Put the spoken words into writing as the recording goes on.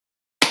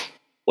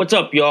What's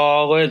up,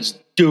 y'all? Let's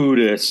do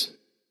this.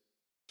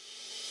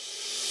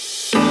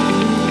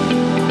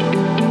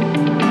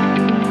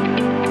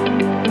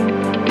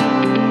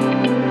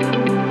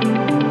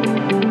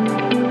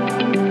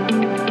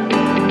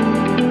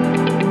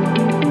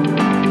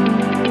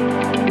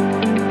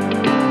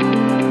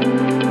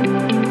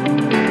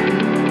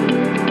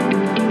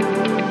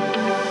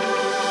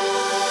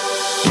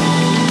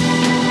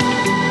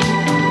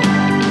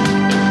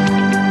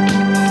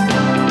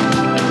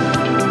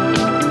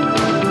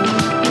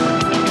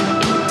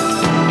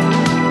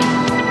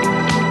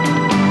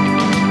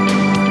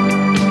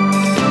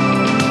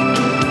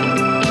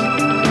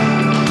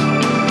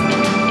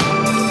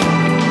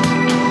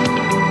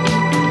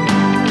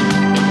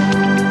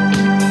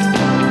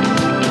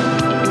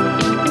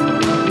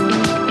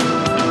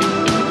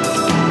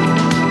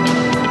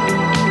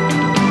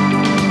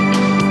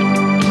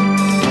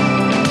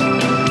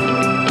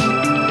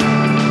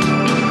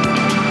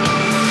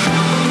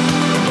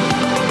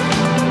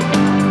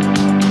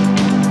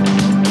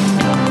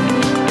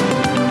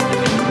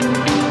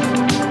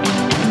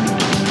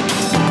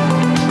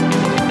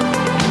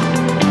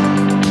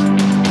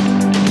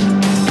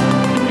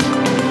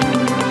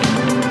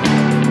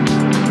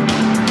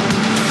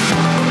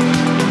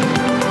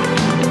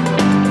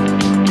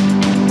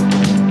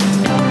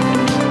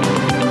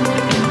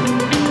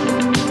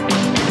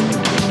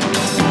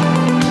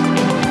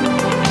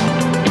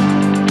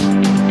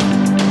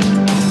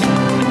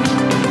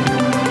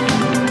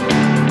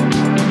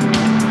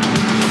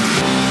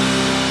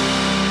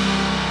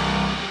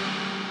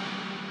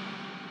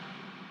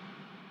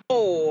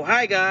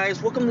 Hi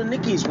guys, welcome to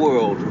Nikki's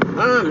World.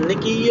 I'm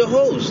Nikki, your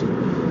host.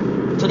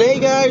 Today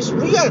guys,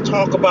 we gotta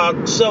talk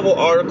about several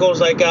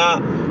articles I got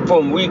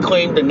from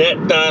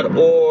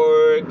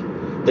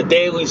ReclaimTheNet.org, the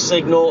Daily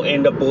Signal,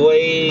 and the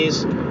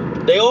Blaze.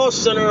 They all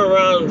center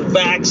around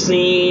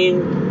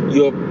vaccine,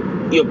 your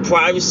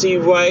privacy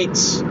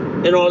rights,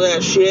 and all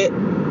that shit.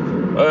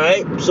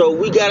 Alright, so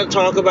we gotta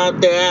talk about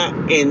that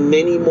and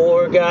many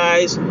more,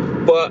 guys.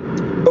 But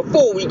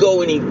before we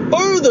go any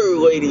further,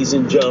 ladies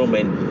and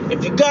gentlemen,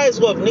 if you guys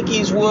love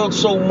Nikki's World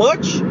so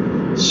much,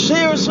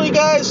 seriously,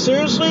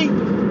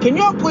 can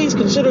y'all please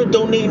consider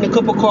donating a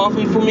cup of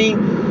coffee for me?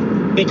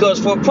 Because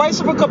for the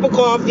price of a cup of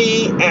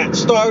coffee at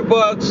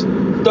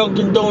Starbucks,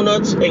 Dunkin'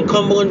 Donuts, and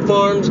Cumberland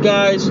Farms,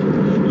 guys,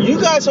 you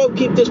guys help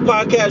keep this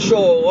podcast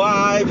show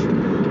alive.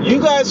 You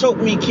guys help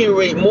me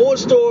curate more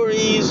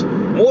stories,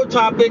 more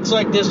topics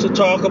like this to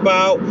talk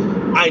about.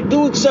 I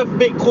do accept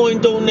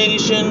Bitcoin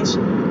donations.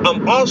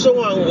 I'm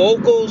also on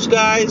Locals,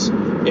 guys.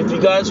 If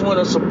you guys want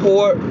to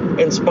support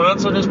and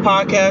sponsor this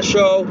podcast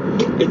show,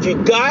 if you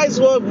guys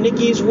love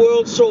Nikki's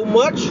World so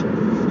much,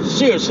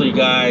 seriously,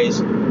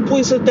 guys,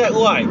 please hit that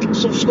like,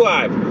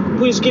 subscribe.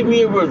 Please give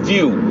me a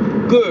review,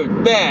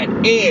 good, bad,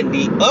 and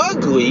the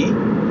ugly.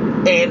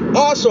 And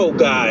also,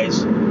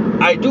 guys,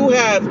 I do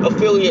have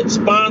affiliate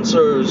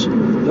sponsors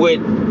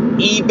with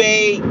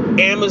eBay,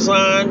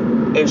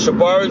 Amazon, and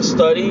Shabari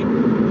Study.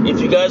 If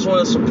you guys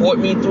want to support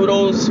me through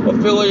those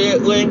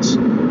affiliate links,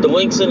 the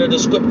link's in the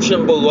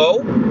description below.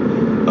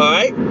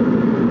 Alright?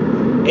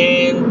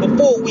 And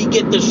before we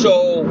get the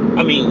show,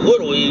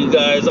 literally, you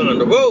guys on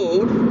the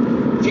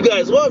road, if you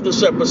guys love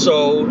this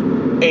episode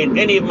and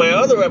any of my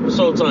other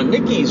episodes on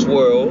Nikki's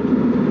World,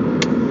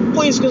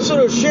 please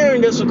consider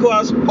sharing this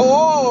across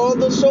all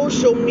the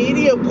social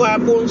media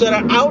platforms that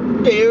are out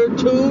there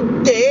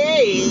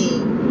today.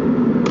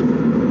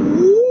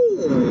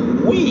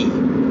 Woo-wee.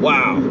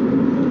 Wow.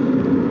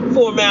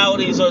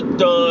 Formalities are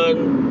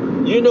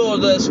done. You know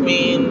what this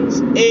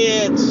means.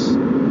 It's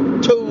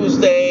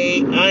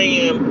Tuesday. I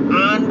am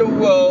on the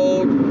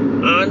road,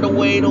 on the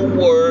way to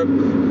work.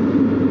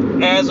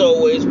 As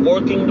always,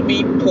 working to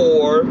be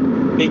poor,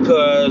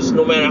 because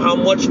no matter how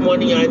much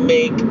money I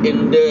make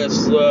in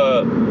this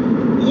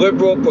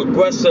liberal,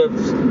 progressive,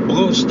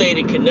 blue state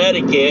of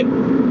Connecticut,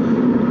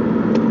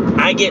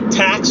 I get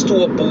taxed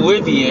to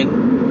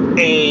oblivion,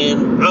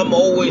 and I'm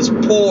always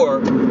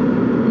poor,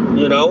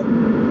 you know?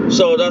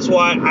 So that's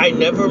why I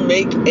never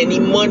make any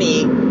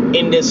money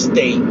in this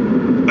state.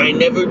 I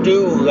never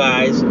do,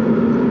 guys.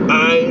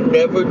 I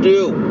never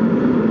do.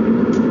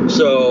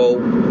 So,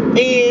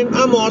 and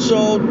I'm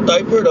also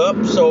diapered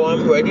up, so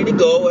I'm ready to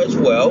go as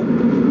well.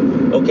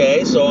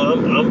 Okay, so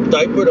I'm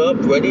diapered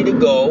up, ready to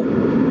go.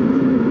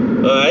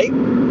 Alright?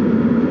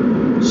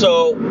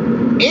 So,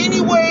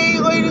 anyway,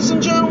 ladies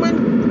and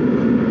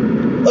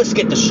gentlemen, let's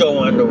get the show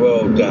on the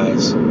road,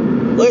 guys.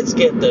 Let's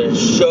get the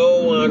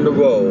show on the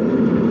road.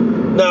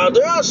 Now,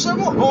 there are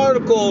several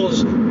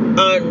articles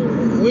on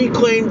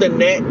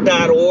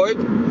ReclaimTheNet.org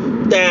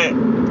that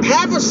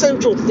have a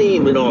central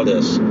theme in all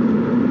this.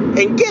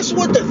 And guess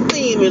what the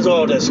theme is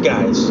all this,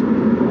 guys?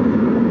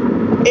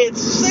 It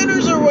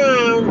centers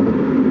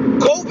around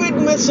COVID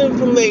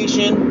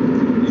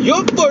misinformation,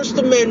 your First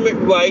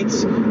Amendment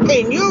rights,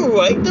 and your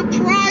right to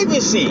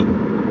privacy.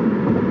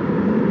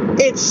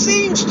 It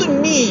seems to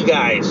me,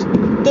 guys,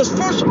 this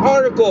first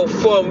article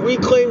from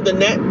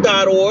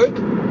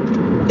ReclaimTheNet.org,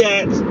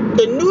 that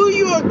the New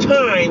York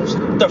Times,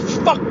 the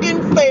fucking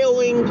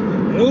failing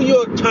New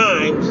York Times,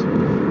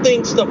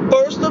 thinks the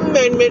First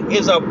Amendment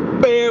is a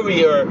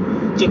barrier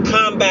to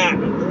combat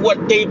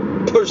what they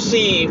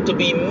perceive to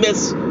be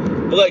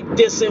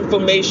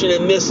disinformation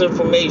and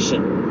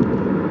misinformation.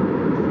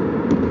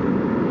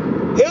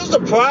 Here's the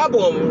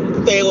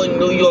problem, failing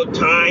New York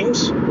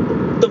Times.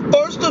 The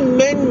First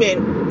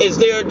Amendment is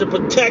there to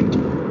protect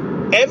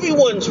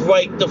everyone's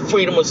right to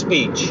freedom of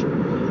speech.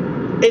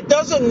 It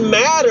doesn't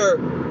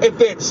matter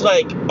if it's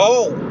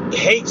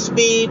hate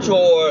speech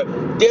or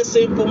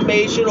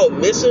disinformation or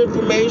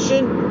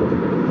misinformation.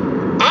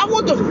 I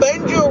will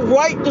defend your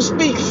right to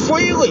speak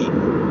freely.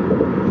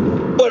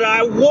 But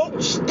I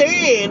won't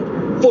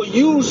stand for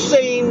you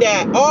saying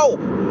that,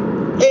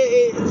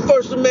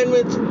 First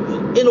Amendment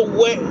in a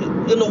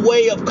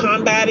way of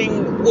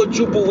combating what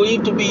you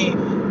believe to be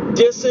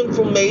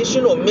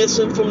disinformation or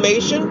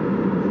misinformation.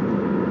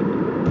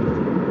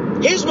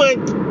 Here's my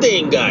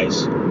thing,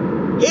 guys.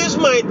 Here's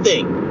my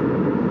thing.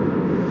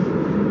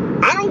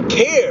 I don't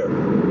care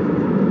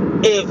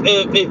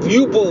if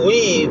you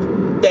believe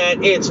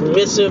that it's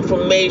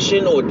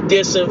misinformation or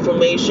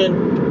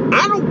disinformation.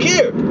 I don't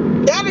care.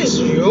 That is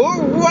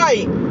your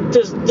right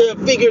to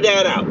figure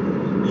that out.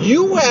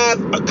 You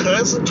have a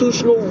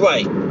constitutional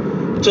right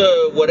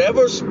to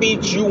whatever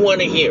speech you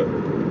want to hear.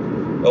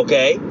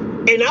 Okay?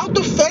 And I'll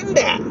defend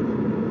that.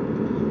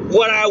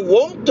 What I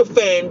won't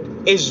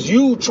defend is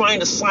you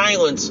trying to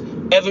silence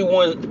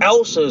everyone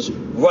else's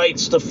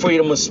rights to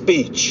freedom of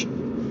speech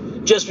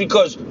just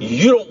because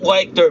you don't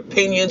like their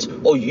opinions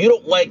or you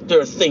don't like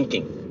their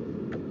thinking.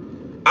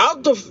 I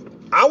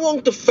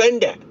won't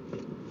defend that.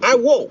 I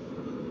won't.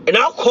 And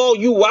I'll call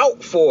you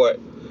out for it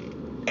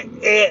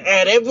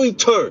at every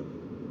turn.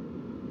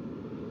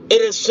 It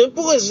is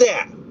simple as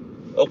that.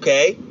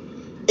 Okay?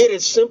 It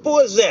is simple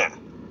as that.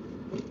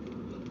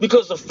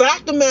 Because the fact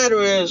of the matter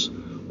is,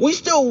 we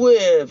still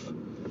live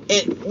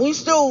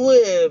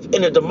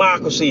in a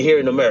democracy here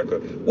in America.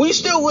 We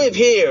still live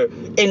here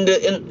in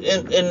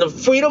the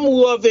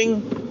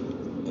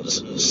freedom-loving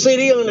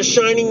city on the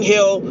shining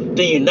hill,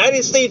 the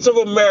United States of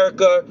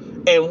America,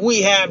 and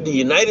we have the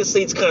United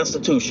States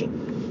Constitution.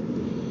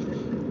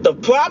 The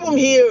problem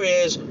here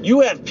is you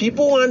have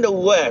people on the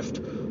left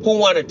who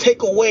want to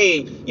take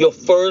away your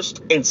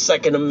First and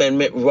Second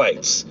Amendment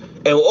rights.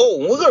 And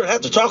we're going to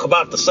have to talk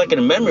about the Second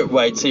Amendment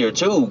rights here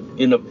too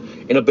in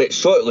a bit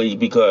shortly,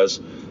 because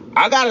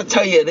I got to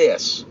tell you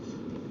this.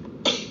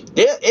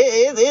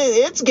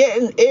 It's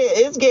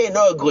getting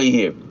ugly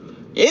here.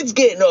 It's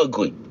getting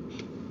ugly.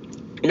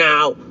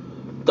 Now,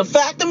 the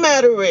fact of the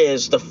matter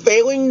is, the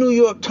failing New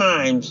York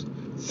Times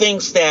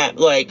thinks that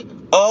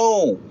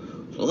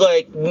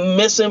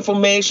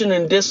misinformation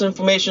and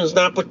disinformation is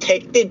not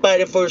protected by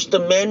the First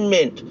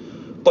Amendment.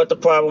 But the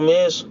problem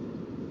is,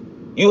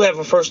 you have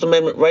a First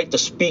Amendment right to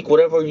speak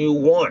whatever you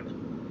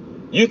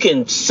want. You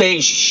can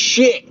say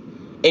shit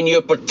and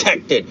you're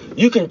protected.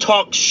 You can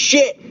talk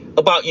shit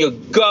about your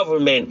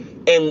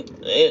government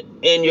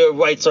and your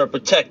rights are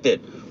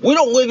protected. We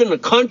don't live in a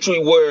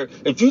country where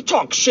if you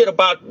talk shit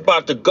about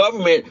the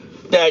government,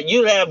 that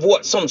you'd have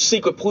some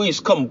secret police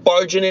come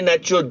barging in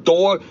at your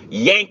door,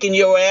 yanking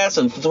your ass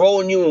and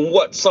throwing you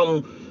in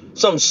some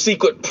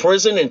secret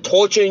prison and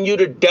torturing you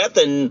to death,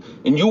 and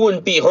you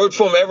wouldn't be heard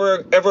from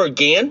ever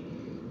again.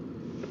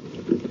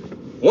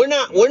 We're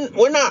not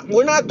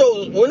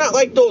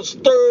like those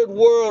third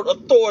world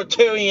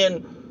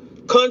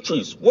authoritarian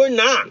countries. We're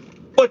not.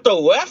 But the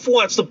left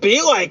wants to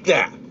be like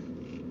that.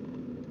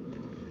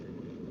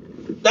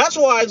 That's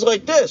why it's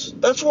like this.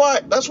 That's why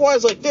it's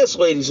like this,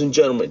 ladies and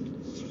gentlemen.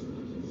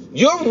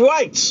 Your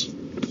rights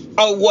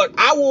are what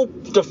I will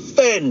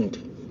defend.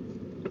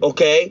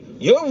 Okay?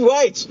 Your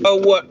rights are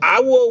what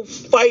I will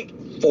fight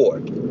for.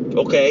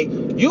 Okay?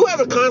 You have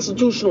a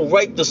constitutional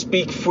right to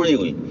speak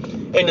freely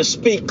and to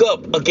speak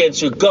up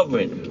against your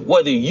government,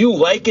 whether you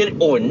like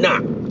it or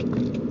not.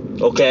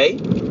 Okay?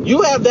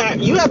 You have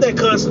that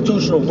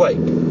constitutional right.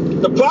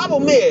 The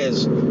problem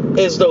is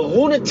the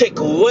lunatic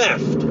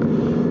left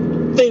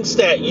thinks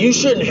that you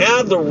shouldn't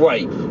have the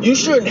right. You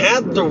shouldn't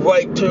have the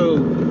right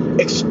to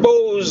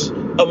expose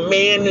a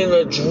man in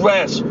a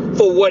dress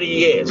for what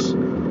he is.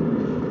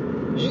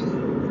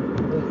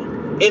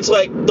 It's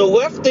like the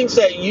left thinks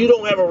that you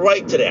don't have a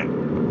right to that.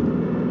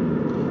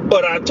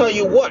 But I tell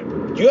you what,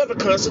 you have a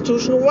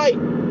constitutional right.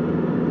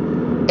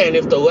 And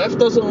if the left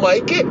doesn't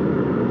like it,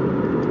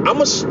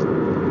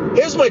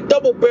 here's my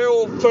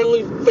double-barrel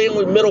friendly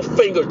family middle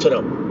finger to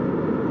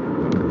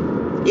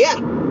them. Yeah.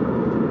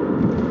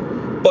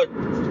 But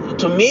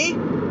to me,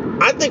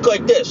 I think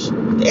like this.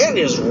 It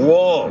is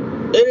wrong.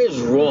 It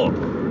is wrong.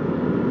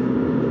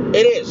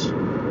 It is.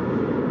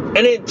 And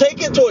then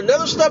take it to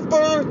another step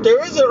further.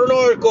 There is an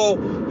article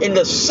in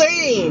the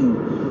same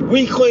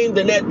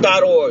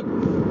ReclaimTheNet.org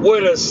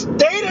where the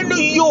state of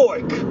New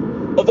York,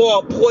 of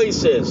all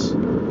places,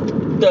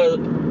 the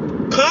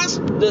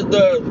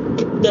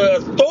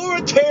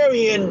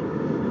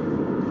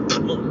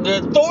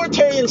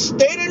authoritarian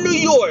state of New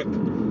York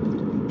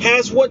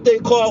has what they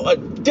call a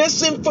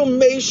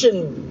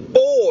disinformation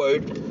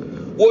board,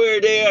 where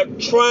they are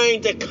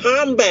trying to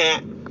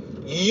combat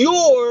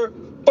your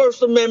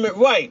First Amendment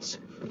rights.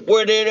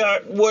 where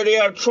they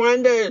are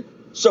trying to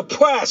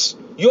suppress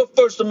your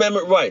First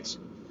Amendment rights.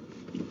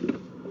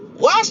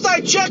 Last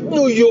I checked,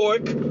 New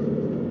York,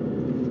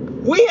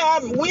 we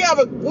have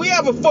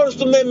a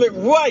First Amendment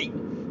right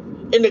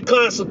in the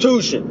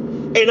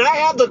Constitution, and I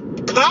have the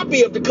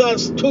copy of the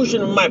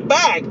Constitution in my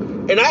bag,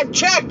 and I've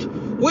checked.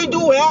 We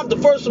do have the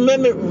First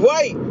Amendment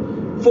right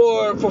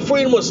for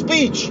freedom of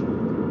speech.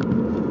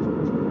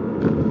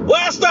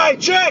 Last I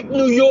checked,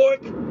 New York,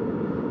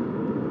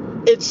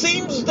 it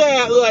seems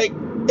that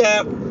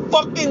that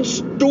fucking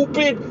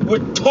stupid,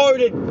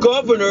 retarded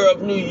governor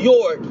of New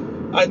York,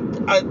 I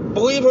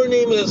believe her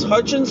name is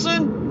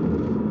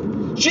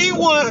Hutchinson. She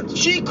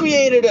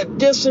created a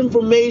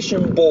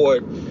disinformation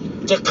board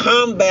to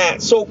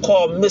combat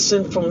so-called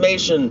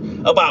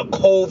misinformation about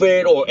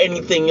COVID or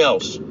anything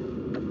else,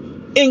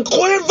 in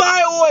clear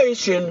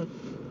violation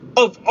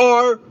of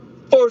our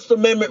First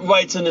Amendment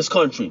rights in this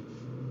country.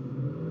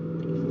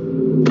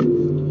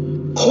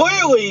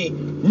 Clearly,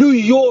 New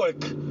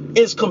York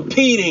is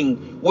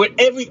competing with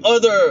every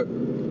other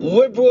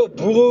liberal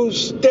blue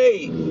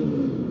state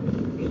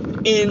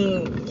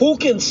in who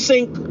can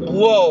sink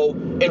low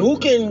and who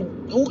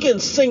can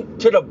sink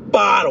to the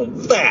bottom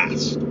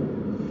fast.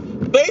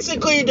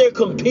 Basically, they're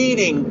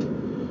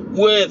competing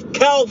with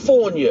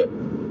California,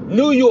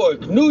 New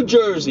York, New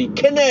Jersey,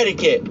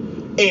 Connecticut,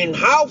 and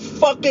how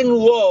fucking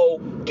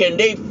low can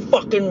they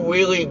fucking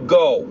really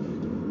go?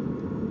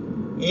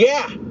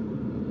 Yeah.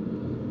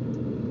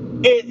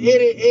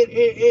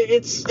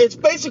 It's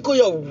basically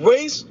a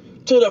race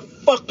to the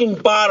fucking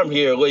bottom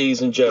here,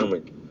 ladies and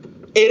gentlemen.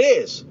 It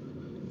is.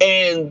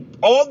 And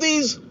all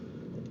these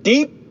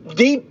deep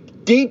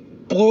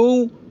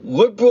blue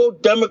liberal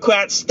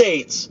Democrat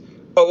states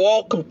are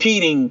all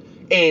competing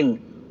in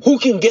who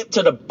can get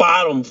to the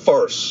bottom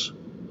first.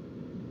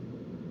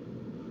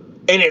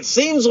 And it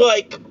seems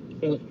like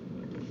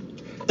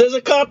there's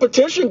a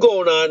competition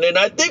going on, and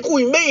I think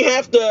we may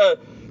have to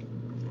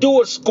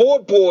do a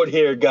scoreboard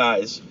here,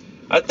 guys.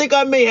 I think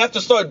I may have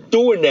to start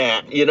doing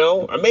that, you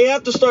know? I may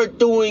have to start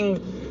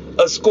doing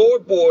a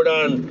scoreboard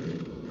on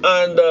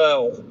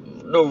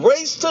the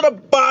race to the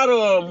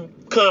bottom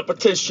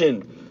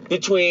competition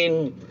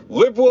between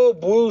liberal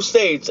blue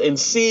states and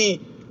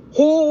see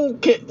who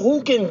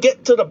can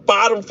get to the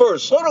bottom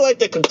first. Sort of like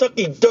the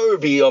Kentucky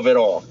Derby of it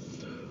all.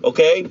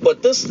 Okay?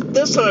 But this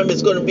time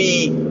it's going to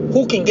be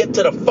who can get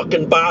to the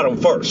fucking bottom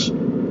first.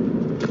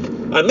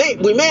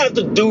 We may have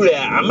to do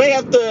that. I may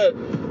have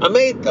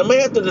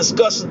to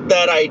discuss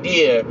that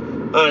idea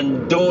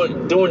on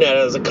doing that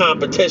as a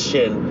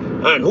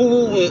competition on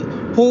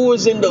who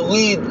is in the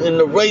lead in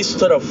the race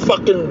to the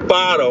fucking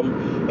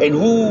bottom and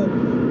who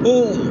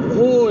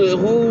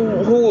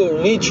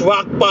will reach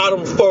rock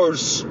bottom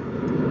first.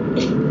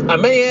 I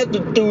may have to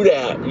do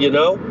that, you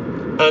know.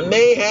 I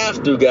may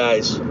have to,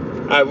 guys.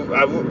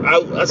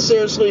 I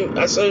seriously do.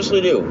 I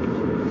seriously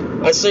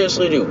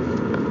do.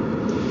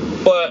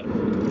 But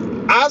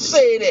I'll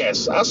say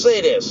this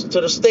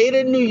to the state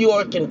of New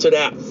York and to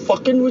that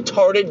fucking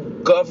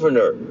retarded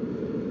governor.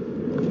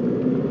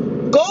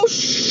 Go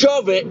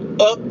shove it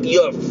up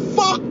your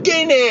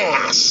fucking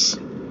ass.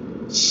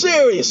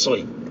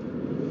 Seriously.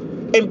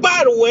 And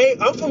by the way,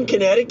 I'm from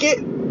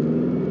Connecticut.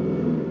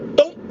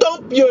 Don't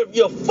dump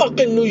your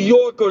fucking New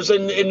Yorkers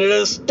in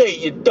this state,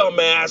 you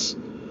dumbass.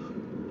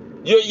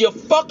 Your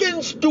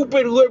fucking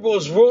stupid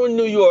liberals ruined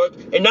New York,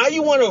 and now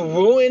you want to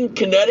ruin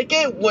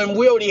Connecticut when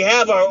we already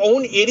have our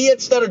own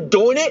idiots that are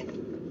doing it?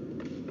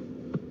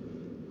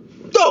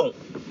 Don't,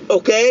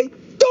 okay?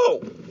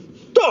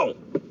 Don't.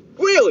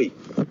 Really.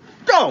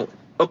 Don't,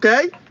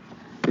 okay?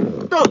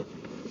 Don't.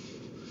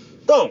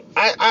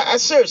 I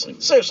seriously,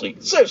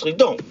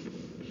 don't.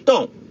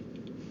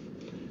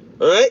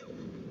 Alright?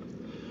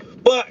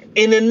 But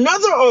in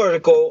another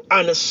article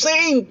on the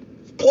same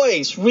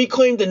place,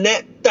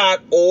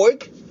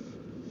 reclaimthenet.org,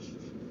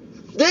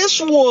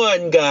 this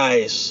one,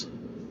 guys,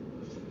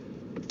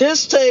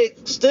 this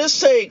takes the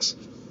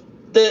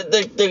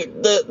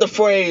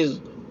phrase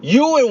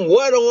 "you and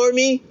what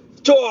army"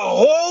 to a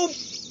whole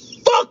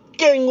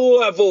fucking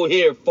level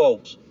here,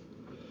 folks.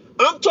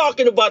 I'm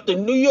talking about the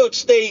New York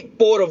State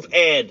Board of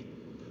Ed,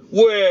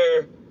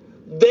 where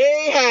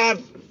they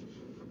have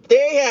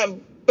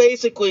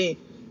basically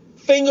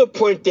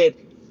fingerprinted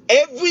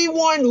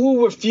everyone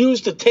who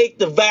refused to take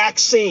the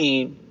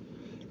vaccine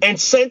and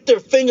sent their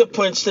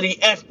fingerprints to the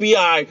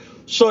FBI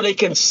so they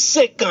can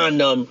sick on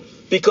them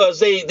because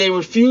they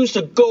refuse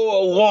to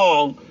go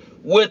along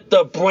with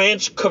the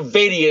Branch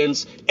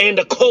Covidians and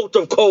the cult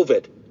of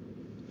COVID.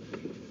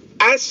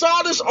 I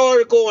saw this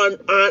article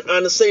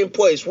on the same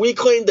place,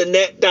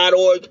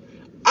 reclaimthenet.org.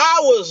 I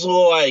was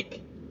like,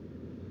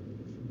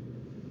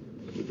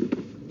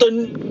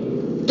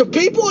 the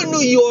people in New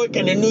York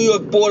and the New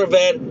York Board of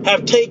Ed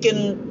have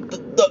taken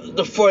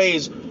the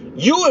phrase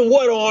 "you and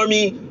what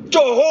army" to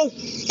a whole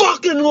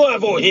fucking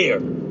level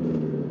here.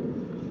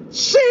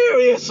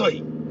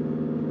 Seriously.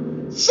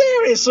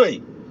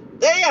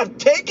 They have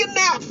taken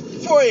that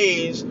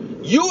phrase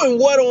 "you and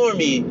what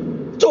army"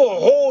 to a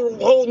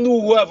whole new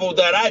level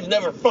that I've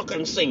never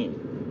fucking seen.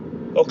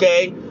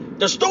 Okay?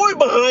 The story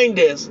behind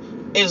this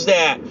is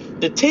that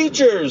the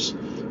teachers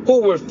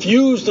who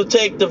refused to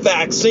take the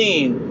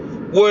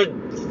vaccine were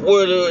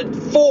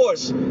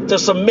forced to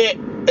submit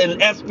an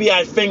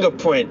FBI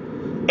fingerprint,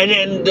 and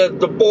then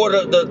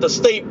the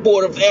state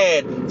board of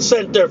ed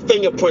sent their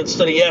fingerprints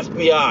to the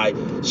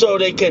FBI so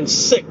they can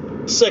sick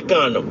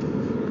on them.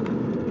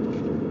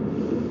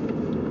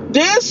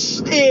 This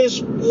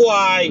is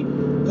why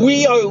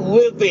we are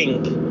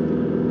living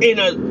in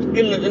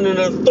an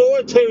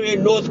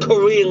authoritarian North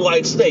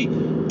Korean-like state.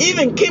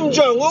 Even Kim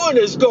Jong-un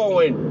is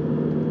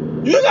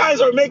going, you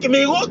guys are making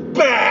me look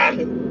bad.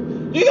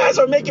 You guys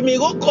are making me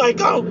look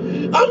like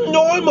I'm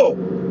normal.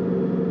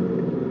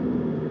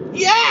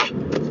 Yeah.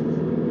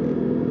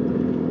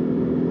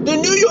 The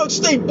New York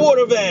State Board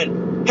of Ed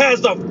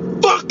has the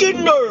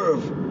fucking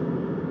nerve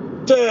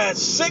to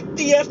sick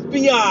the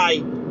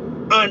FBI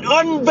on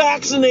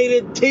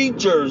unvaccinated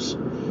teachers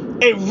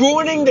and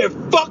ruining their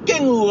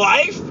fucking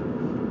life.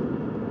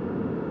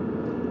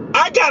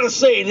 I gotta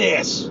say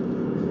this.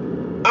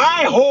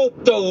 I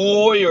hope the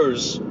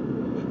lawyers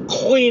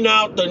clean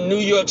out the New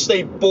York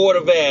State Board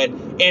of Ed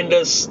and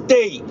the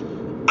state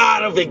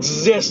out of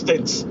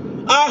existence.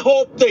 Let's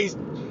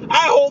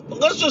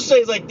just say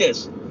it's like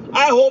this.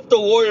 I hope the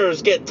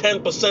lawyers get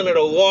 10% of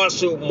the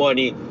lawsuit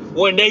money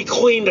when they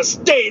clean the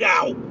state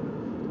out.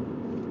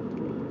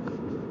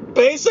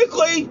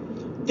 Basically,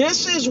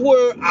 this is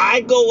where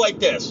I go like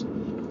this.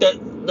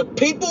 The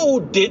people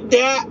who did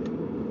that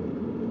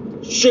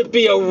should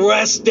be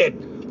arrested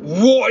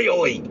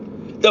royally.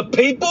 The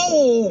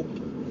people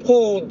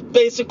who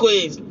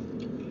basically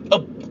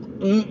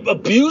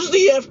abuse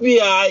the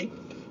FBI,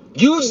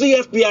 use the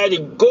FBI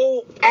to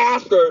go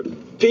after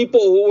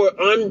people who were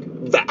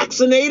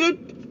unvaccinated.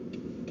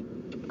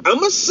 I'm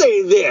going to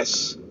say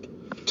this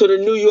to the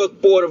New York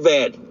Board of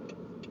Ed.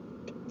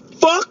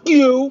 Fuck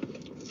you.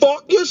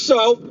 Fuck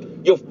yourself.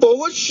 You're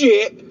full of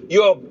shit.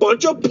 You're a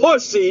bunch of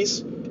pussies.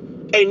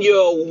 And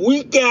you're a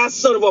weak-ass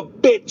son of a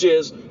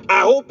bitches.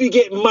 I hope you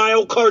get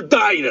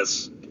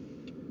myocarditis.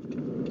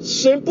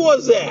 Simple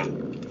as that.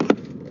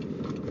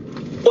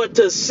 But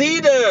to see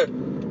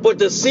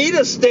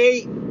the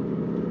state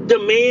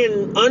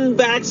demand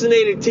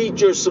unvaccinated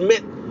teachers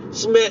submit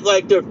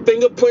like their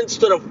fingerprints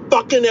to the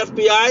fucking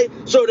FBI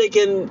so they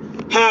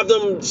can have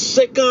them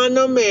sick on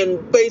them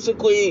and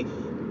basically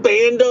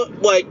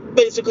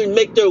basically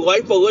make their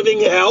life a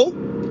living hell.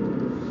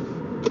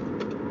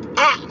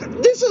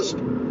 This is,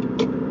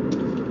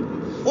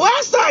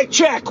 last I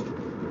checked,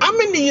 I'm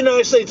in the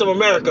United States of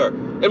America.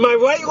 Am I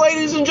right,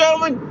 ladies and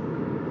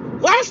gentlemen?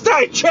 Last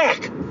I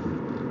checked,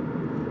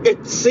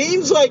 it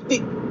seems like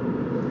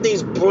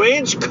these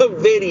branch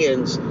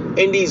Covidians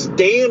and these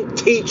damn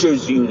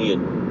teachers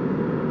union,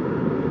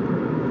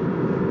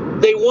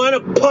 they want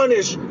to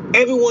punish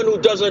everyone who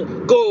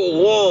doesn't go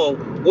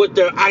along with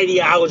their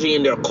ideology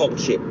and their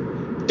culture.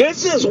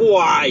 This is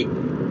why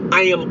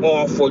I am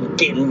all for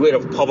getting rid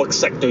of public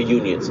sector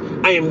unions.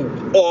 I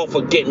am all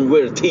for getting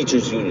rid of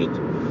teachers unions.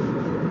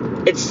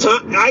 It's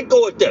time. I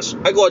go with this.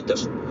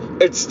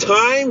 It's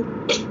time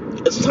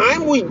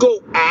we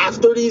go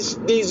after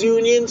these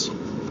unions.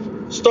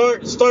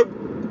 Start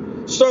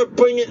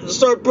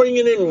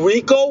bringing in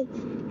RICO.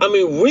 I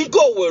mean,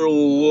 RICO would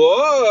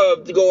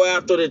love to go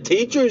after the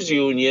teachers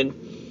union.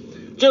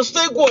 Just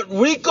think what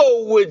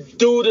RICO would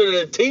do to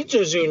the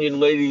teachers union,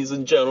 ladies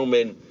and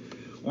gentlemen.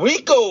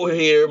 RICO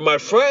here, my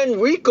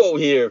friend RICO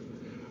here,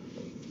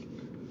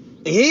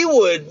 he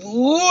would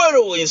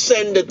literally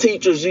send the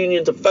teachers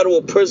union to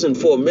federal prison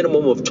for a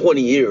minimum of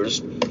 20 years.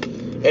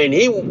 And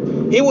he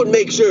would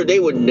make sure they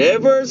would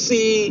never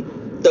see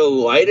the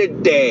light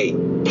of day.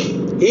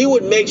 He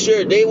would make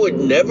sure they would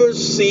never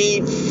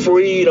see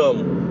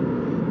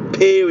freedom.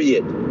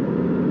 Period.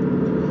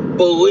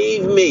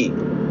 Believe me,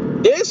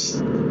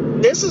 this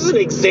is an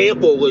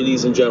example,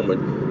 ladies and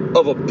gentlemen,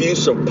 of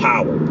abuse of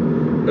power.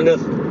 And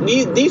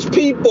these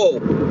people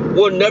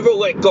will never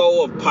let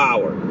go of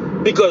power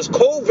because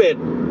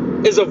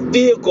COVID is a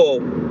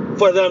vehicle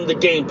for them to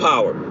gain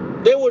power.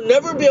 They will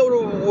never be able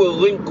to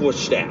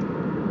relinquish that.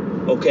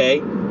 Okay?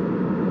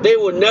 They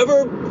will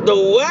never. The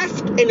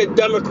left and the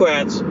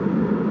Democrats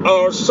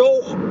are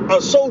so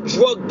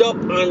drugged up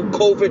on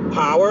COVID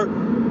power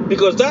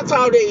because that's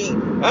how they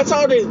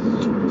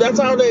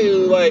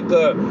like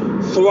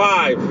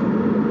thrive.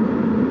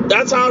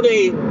 That's how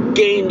they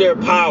gain their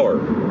power.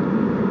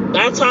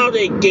 That's how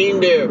they gain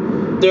their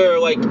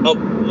like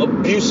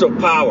abuse of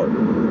power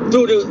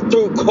through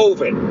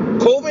COVID.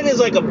 COVID is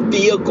like a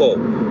vehicle.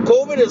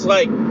 COVID is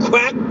like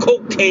crack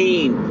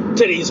cocaine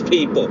to these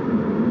people.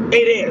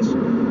 It is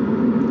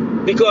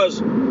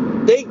because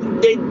they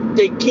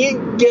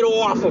can't get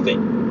off of it.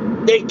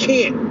 They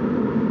can't.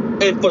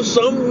 And for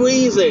some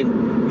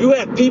reason, you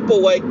have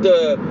people like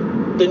the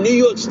New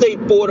York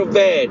State Board of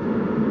Ed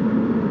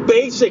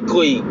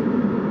basically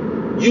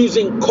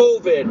using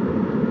COVID.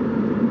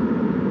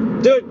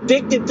 They're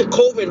addicted to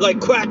COVID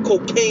like crack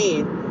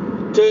cocaine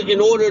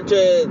in order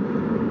to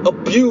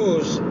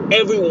abuse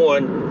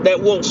everyone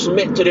that won't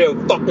submit to their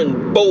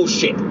fucking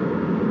bullshit.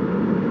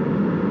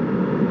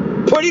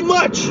 Pretty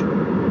much.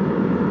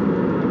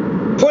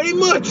 Pretty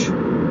much.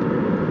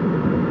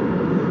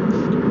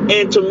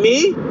 And to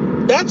me,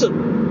 that's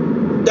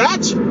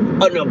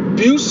an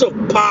abuse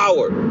of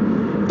power.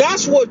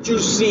 That's what you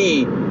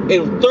see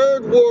in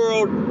third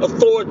world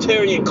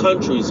authoritarian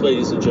countries,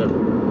 ladies and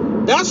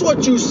gentlemen. That's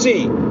what you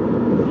see.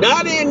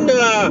 Not in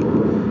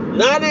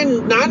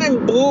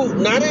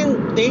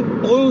deep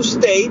blue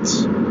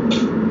states,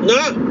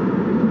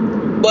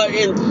 but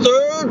in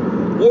third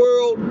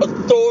world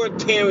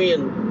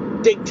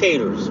authoritarian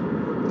dictators.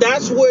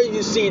 That's where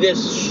you see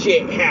this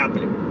shit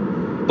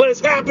happening. But it's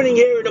happening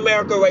here in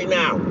America right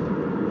now.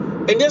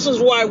 And this is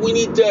why we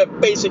need to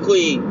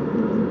basically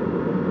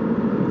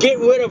get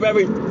rid of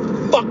every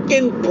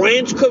fucking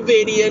Branch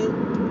Covidian,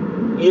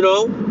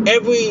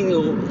 every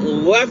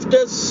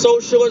leftist,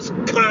 socialist,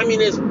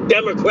 communist,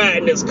 Democrat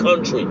in this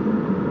country.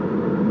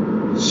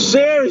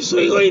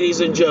 Seriously, ladies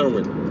and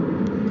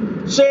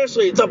gentlemen.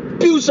 Seriously, it's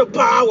abuse of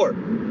power.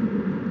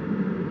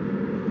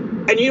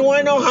 And you want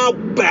to know how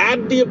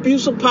bad the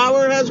abuse of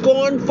power has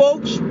gone,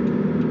 folks?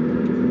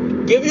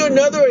 Give you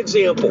another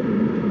example.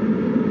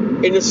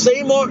 In the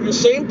same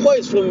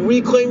place from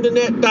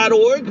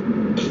reclaimthenet.org,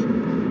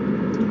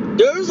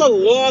 there's a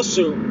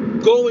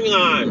lawsuit going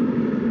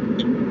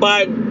on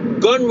by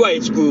gun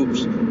rights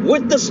groups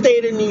with the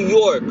state of New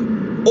York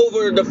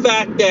over the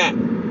fact that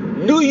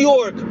New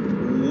York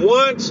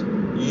wants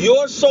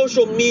your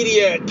social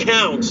media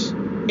accounts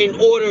in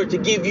order to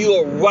give you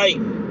a right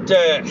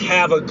to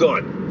have a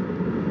gun.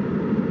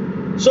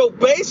 So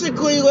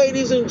basically,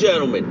 ladies and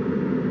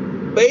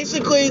gentlemen,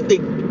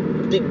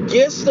 the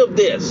gist of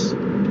this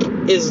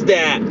is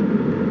that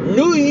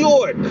New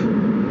York,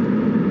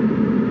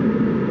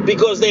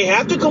 because they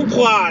have to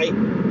comply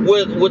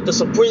with the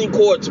Supreme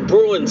Court's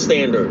Bruin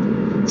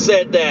standard,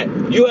 said that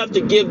you have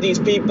to give these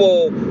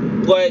people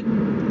like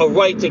a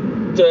right to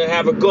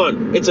have a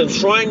gun. It's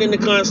enshrined in the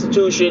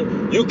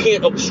Constitution. You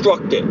can't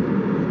obstruct it.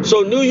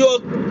 So New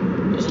York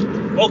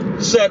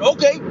said,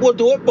 okay, we'll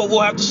do it, but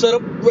we'll have to set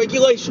up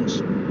regulations.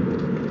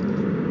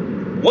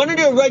 One of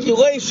their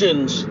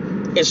regulations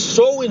is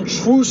so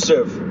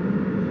intrusive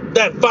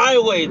that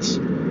violates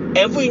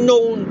every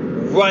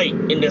known right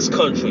in this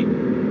country,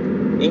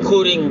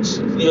 including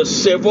your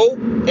civil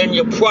and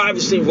your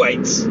privacy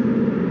rights.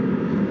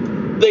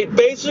 They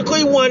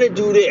basically want to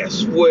do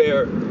this,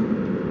 where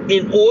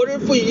in order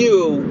for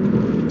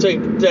you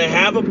to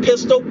have a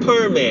pistol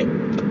permit,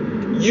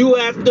 you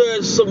have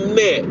to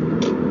submit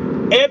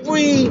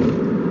every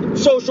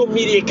social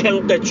media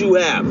account that you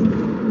have.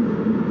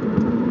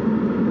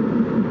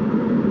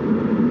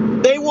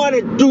 They want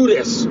to do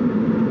this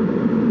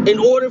in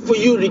order for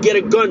you to get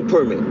a gun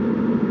permit.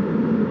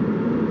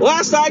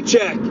 Last I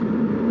checked,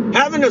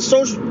 having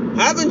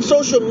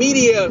social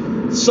media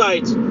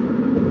sites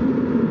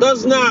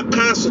does not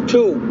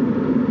constitute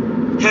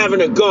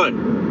having a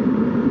gun.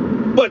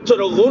 But to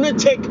the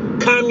lunatic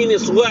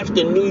communist left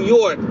in New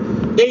York,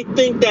 they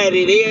think that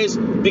it is,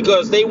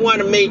 because they want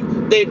to make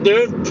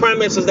their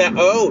premise is that,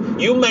 oh,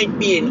 you might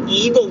be an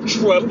evil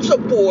Trump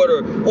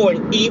supporter or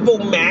an evil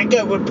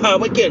MAGA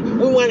Republican.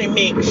 We want to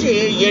make sure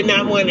you're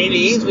not one of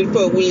these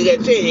before we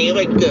let you have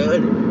a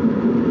gun.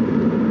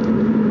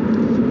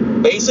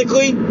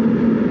 Basically,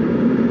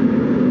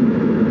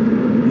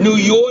 New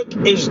York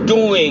is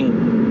doing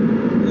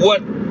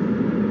what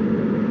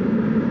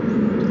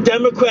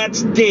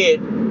Democrats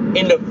did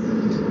in the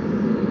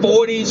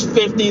 40s,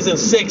 50s, and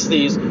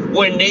 60s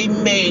when they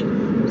made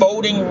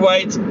voting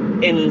rights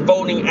and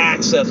voting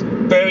access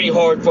very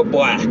hard for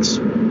blacks.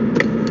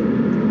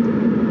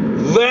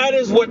 That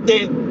is what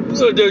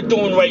they're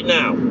doing right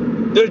now.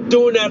 They're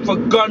doing that for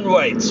gun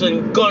rights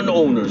and gun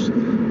owners.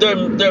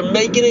 They're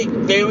making it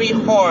very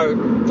hard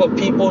for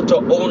people to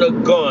own a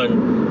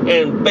gun,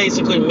 and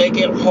basically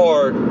making it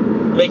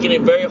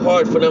very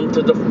hard for them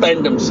to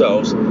defend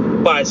themselves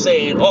by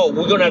saying, oh,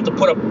 we're going to have to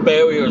put up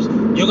barriers.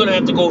 You're going to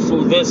have to go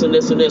through this and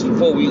this and this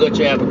before we let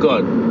you have a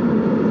gun.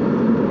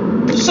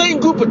 The same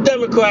group of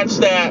Democrats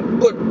that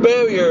put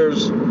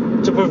barriers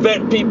to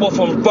prevent people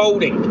from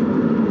voting.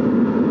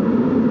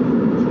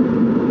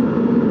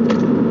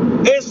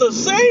 It's the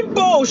same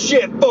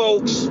bullshit,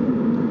 folks.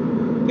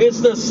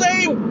 It's the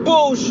same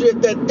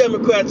bullshit that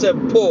Democrats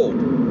have pulled.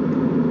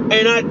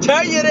 And I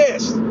tell you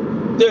this,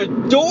 they're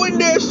doing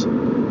this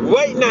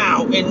right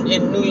now in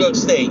New York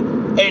State.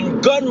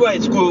 And gun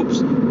rights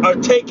groups are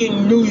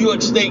taking New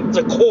York State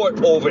to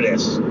court over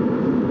this.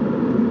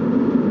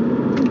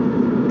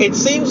 It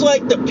seems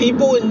like the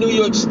people in New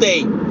York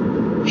State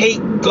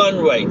hate gun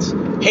rights,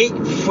 hate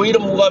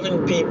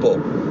freedom-loving people.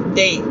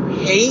 They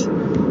hate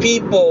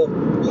people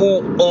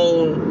who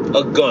own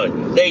a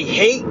gun. They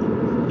hate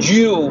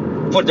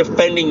you for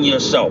defending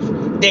yourself.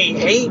 They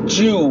hate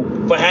you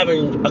for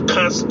having a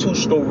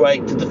constitutional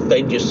right to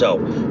defend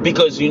yourself.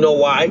 Because you know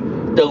why?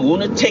 The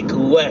lunatic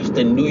left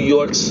in New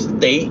York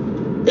State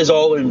is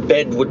all in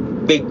bed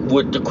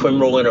with the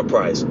criminal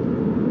enterprise.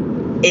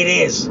 It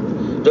is.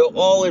 They're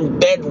all in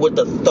bed with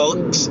the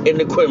thugs and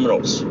the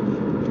criminals.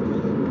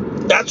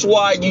 That's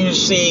why you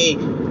see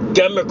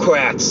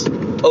Democrats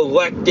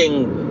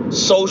electing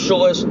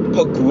socialist,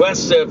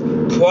 progressive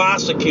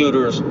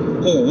prosecutors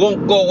who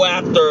won't go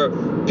after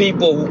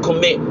people who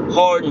commit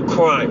hardened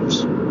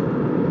crimes.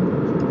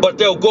 But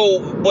they'll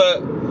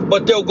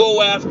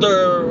go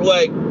after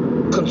like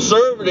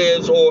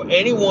conservatives or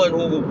anyone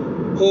who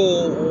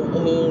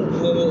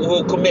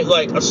commit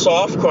like a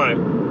soft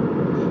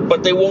crime.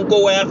 But they won't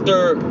go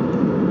after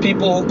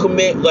people who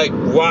commit like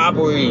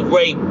robbery,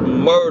 rape,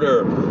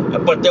 murder.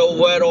 But they'll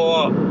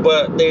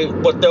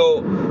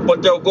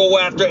go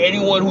after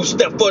anyone who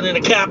stepped foot in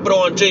the Capitol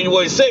on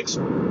January 6th.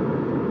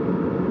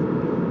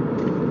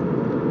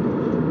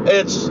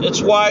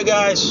 It's why,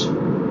 guys.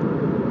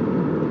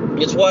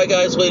 It's why,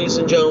 guys, ladies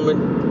and gentlemen,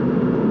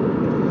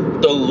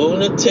 the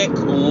lunatic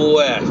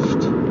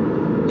left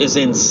is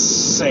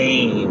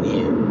insane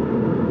here.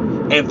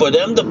 And for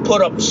them to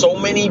put up so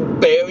many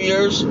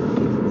barriers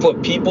for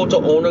people to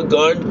own a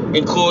gun,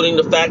 including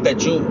the fact that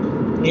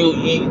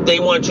they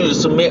want you to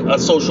submit a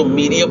social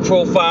media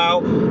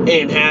profile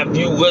and have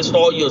you list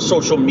all your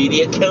social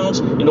media accounts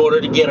in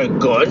order to get a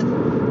gun.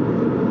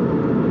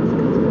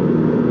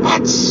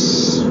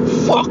 That's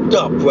fucked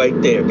up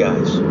right there,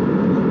 guys.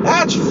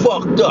 That's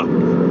fucked up.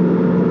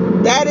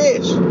 That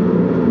is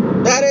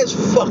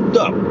fucked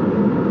up.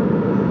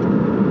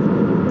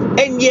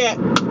 And yet,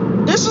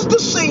 this is the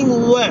same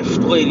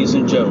left, ladies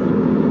and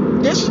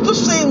gentlemen. This is the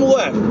same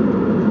left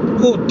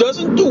who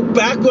doesn't do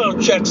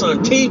background checks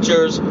on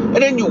teachers, and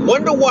then you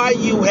wonder why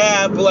you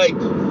have like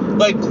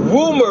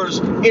rumors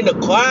in the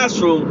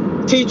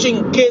classroom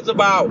teaching kids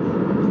about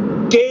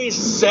gay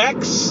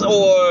sex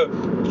or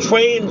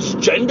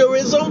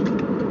transgenderism,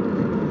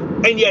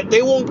 and yet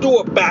they won't do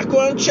a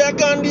background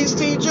check on these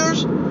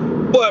teachers,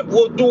 but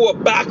will do a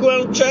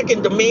background check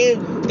and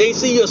demand they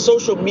see your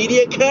social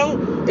media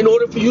account in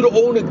order for you to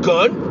own a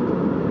gun.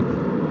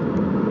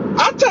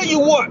 I'll tell you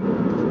what,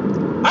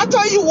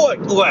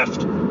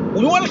 left.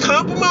 You want to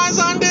compromise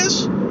on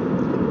this?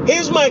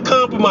 Here's my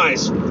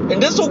compromise.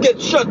 And this will get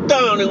shut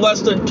down in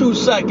less than 2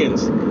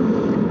 seconds.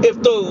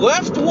 If the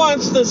left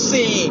wants to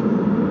see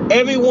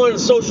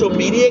everyone's social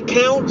media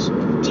accounts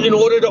in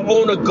order to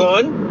own a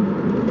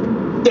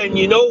gun, then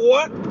you know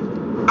what?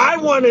 I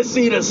want to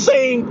see the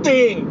same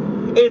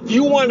thing if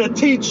you want to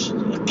teach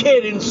a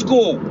kid in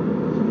school.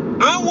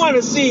 I want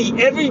to see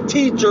every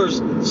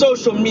teacher's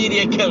social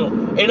media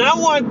account. And I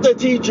want the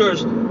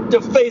teachers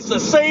to face the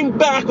same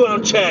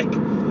background check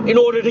in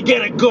order to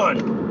get a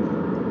gun.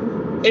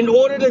 In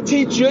order to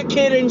teach your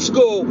kid in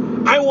school,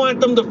 I want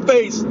them to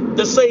face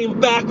the same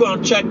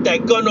background check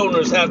that gun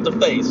owners have to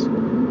face.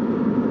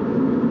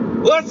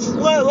 Let's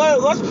play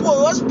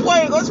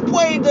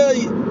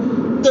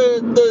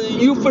the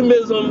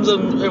euphemisms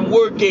and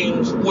word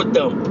games with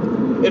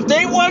them. If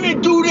they want to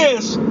do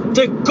this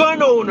to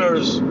gun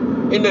owners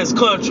in this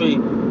country,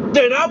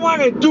 then I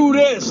want to do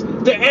this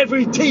to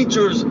every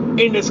teachers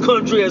in this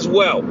country as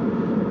well.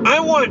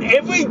 I want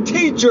every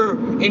teacher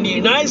in the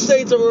United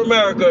States of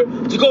America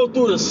to go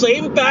through the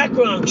same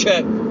background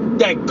check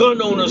that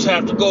gun owners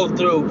have to go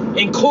through,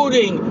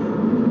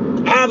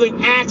 including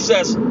having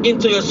access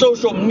into your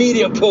social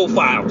media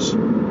profiles.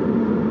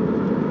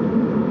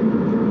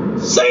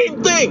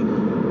 Same thing.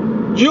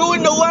 You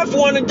and the left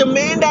want to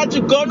demand that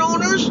to gun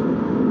owners.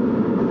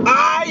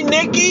 I,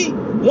 Nikki,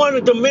 want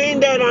to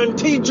demand that on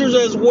teachers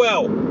as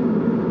well.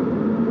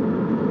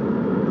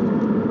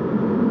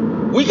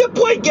 We can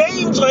play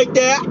games like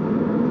that.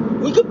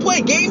 We can play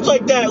games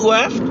like that,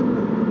 left.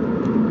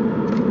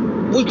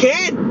 We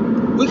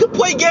can. We can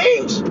play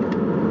games.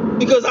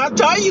 Because I'll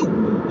tell you,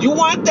 you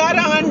want that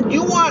on,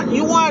 you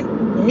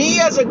want me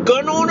as a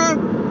gun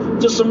owner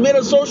to submit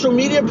a social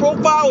media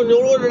profile in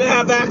order to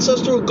have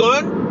access to a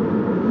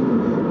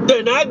gun?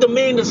 Then I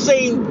demand the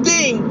same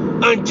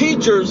thing on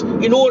teachers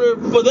in order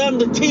for them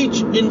to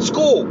teach in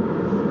school.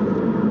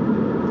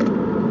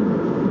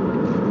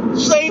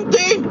 Same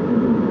thing.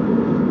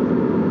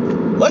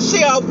 Let's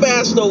see how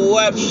fast the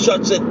left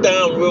shuts it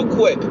down real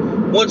quick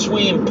once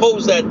we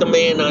impose that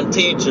demand on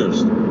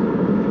teachers.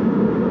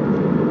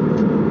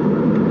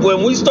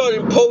 When we start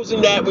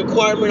imposing that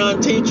requirement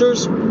on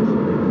teachers,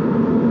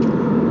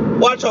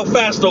 watch how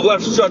fast the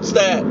left shuts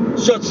that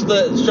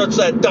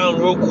down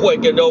real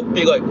quick, and they'll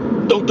be like,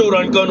 don't do it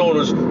on gun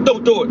owners.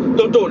 Don't do it.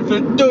 Don't do it. If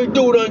they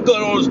do it on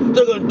gun owners,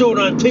 they're going to do it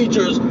on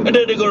teachers, and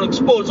then they're going to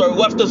expose our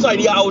leftist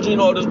ideology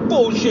and all this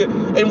bullshit,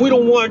 and we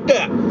don't want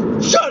that.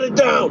 Shut it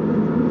down.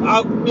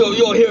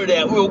 You'll hear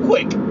that real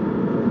quick.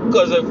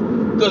 Because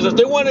if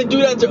they want to do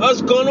that to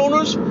us gun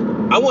owners,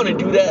 I want to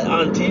do that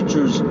on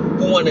teachers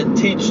who want to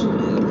teach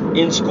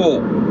in school.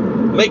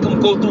 Make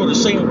them go through the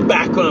same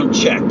background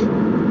check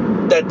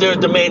that they're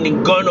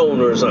demanding gun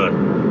owners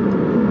on.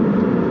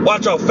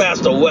 Watch how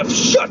fast the left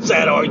shuts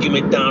that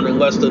argument down in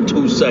less than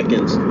 2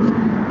 seconds.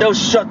 They'll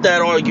shut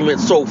that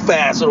argument so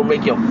fast it'll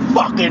make your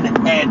fucking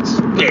head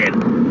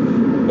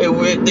spin. It'll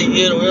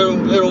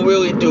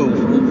really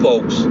do,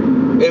 folks.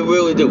 It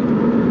really do.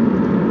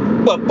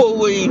 But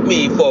believe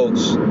me,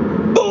 folks.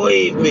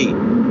 Believe me.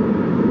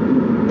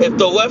 If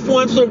the left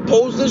wants to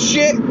impose this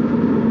shit,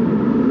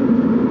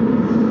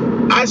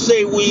 I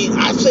say we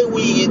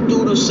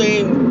do the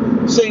same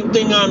Same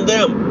thing on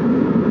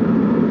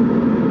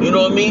them. You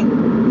know what I mean?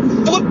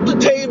 Flip the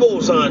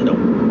tables on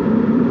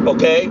them.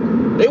 Okay?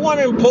 They want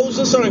to impose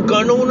this on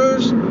gun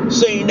owners,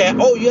 saying that,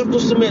 oh, you have to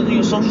submit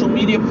your social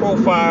media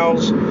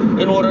profiles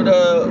in order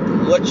to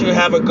let you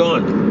have a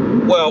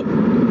gun. Well,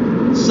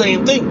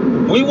 same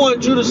thing. We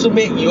want you to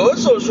submit your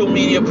social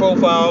media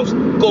profiles,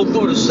 go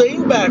through the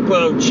same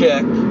background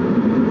check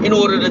in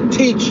order to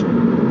teach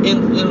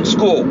in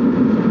school.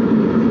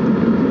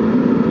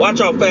 Watch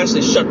how fast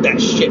they shut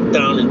that shit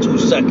down in 2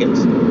 seconds.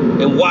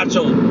 And watch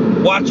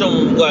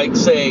them like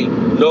say,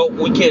 no,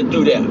 we can't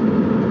do that.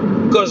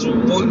 Because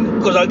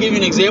I'll give you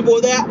an example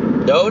of that.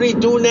 They're already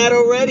doing that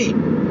already.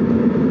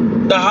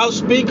 The House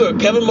Speaker,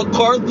 Kevin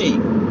McCarthy,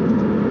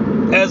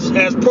 as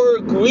per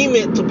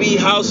agreement to be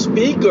House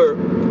Speaker,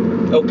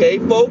 okay,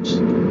 folks,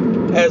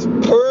 as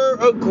per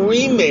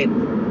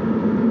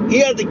agreement, he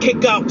had to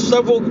kick out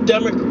several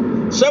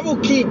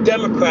key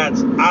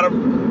Democrats out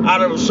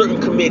of certain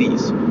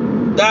committees.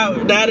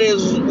 That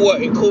is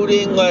what,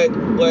 including like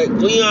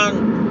Leon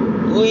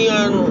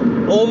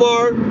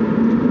Omar,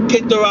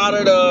 kicked her out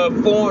of the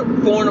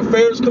Foreign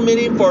Affairs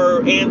Committee for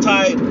her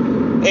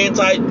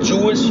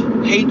anti-Jewish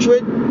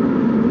hatred,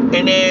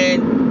 and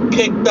then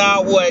kicked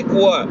out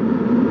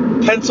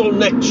Pencil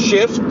Neck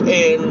Shift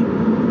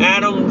and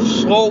Adam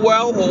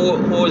Slowell,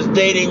 who was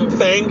dating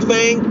Fang,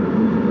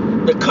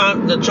 the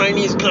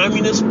Chinese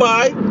communist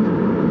spy.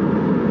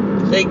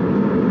 They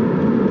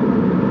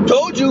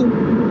told you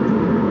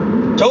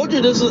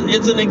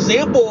it's an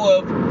example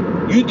of,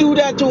 you do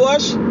that to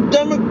us,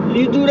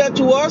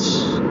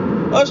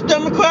 us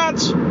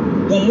Democrats,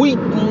 when we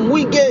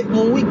get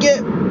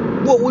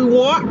what we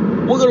want,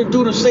 we're gonna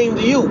do the same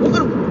to you. We're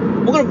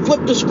gonna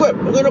flip the script.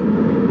 We're gonna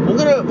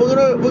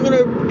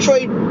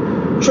trade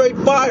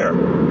fire.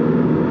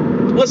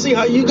 Let's see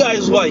how you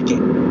guys like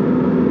it.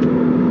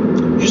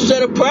 You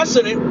set a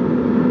precedent.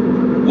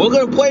 We're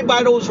gonna play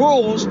by those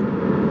rules,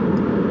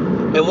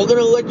 and we're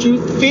gonna let you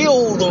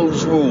feel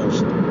those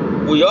rules.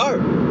 We are,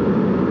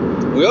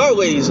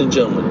 ladies and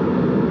gentlemen.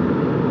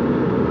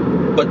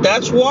 But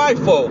that's why,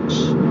 folks.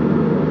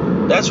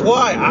 That's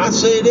why I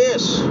say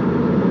this.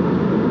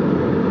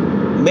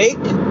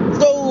 Make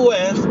the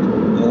left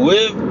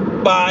live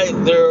by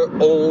their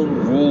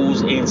own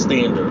rules and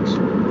standards.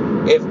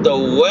 If the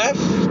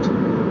left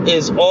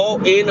is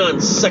all in on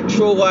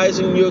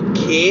sexualizing your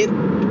kid,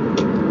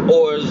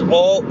 or is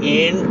all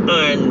in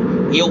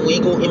on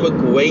illegal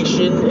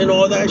immigration and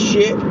all that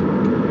shit,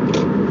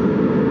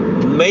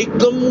 make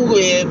them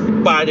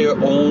live by their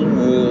own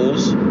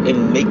rules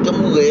and make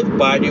them live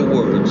by their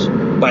words.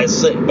 By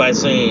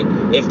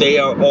saying if they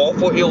are all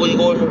for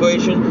illegal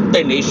immigration,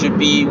 then they should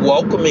be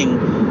welcoming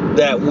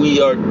that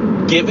we are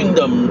giving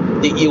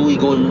them the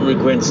illegal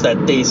immigrants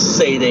that they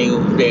say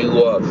they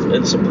love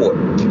and support.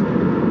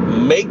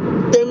 Make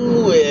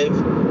them live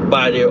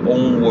by their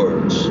own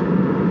words.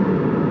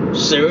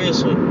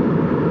 Seriously.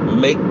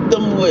 Make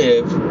them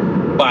live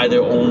by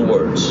their own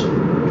words.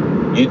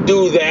 You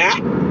do that,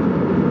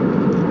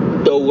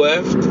 the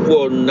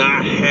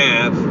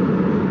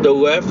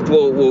left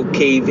will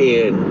cave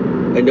in,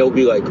 and they'll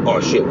be like,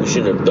 oh shit, we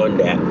shouldn't have done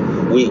that.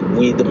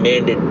 We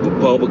demanded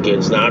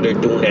Republicans, now they're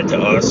doing that to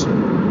us.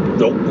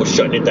 Nope, we're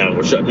shutting it down.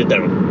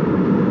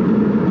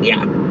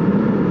 Yeah.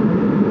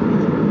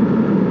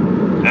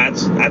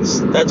 That's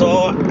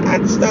all.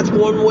 That's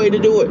one way to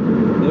do it.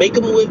 Make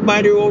them live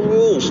by their own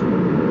rules.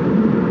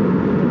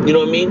 You know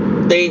what I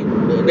mean?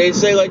 They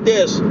say like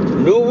this,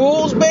 new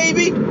rules,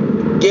 baby.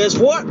 Guess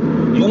what?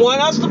 You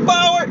want us to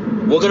follow it?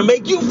 We're going to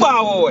make you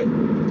follow it.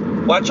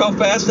 Watch how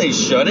fast they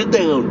shut it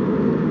down.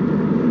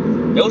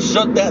 They'll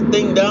shut that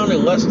thing down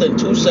in less than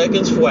 2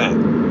 seconds flat.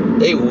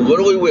 They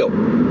literally will.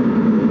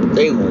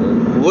 They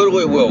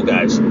literally will,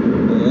 guys.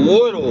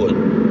 Literally.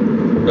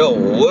 They'll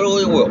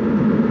literally will.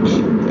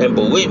 And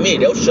believe me,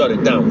 they'll shut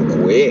it down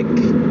quick.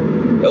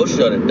 They'll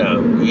shut it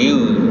down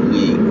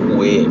really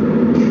quick.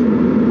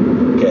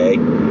 Okay?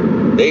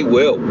 They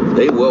will.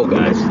 They will,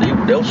 guys.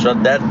 They'll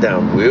shut that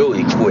down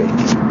really quick.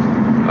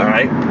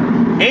 Alright?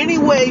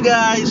 Anyway,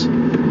 guys,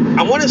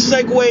 I want to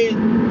segue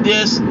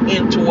this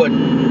into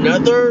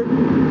another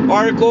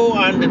article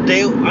on the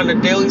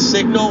Daily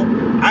Signal.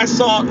 I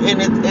saw,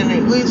 and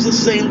it leaves the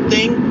same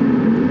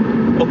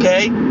thing.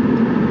 Okay?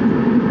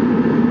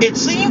 It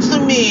seems to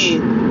me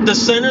the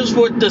Centers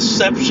for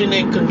Deception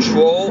and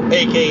Control,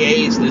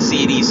 aka the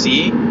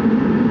CDC,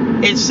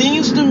 it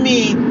seems to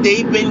me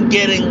they've been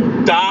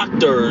getting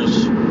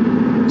doctors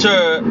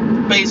to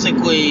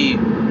basically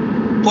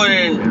put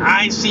an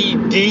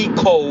ICD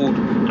code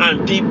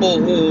on people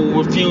who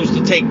refuse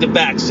to take the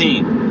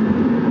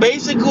vaccine.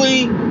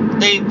 Basically,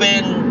 they've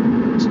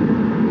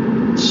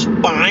been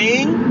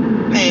spying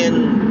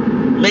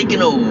and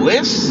making a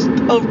list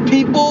of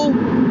people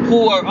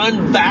who are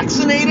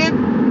unvaccinated,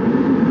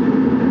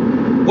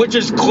 which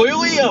is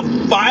clearly a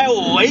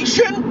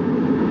violation.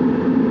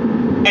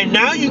 And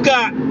now you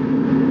got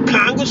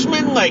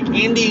congressmen like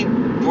Andy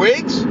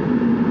Briggs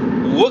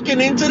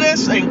looking into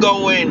this and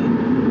going,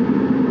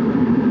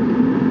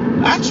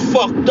 that's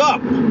fucked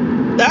up.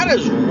 That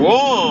is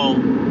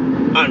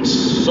wrong. on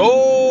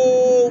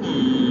so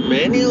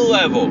many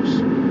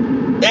levels.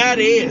 That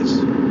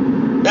is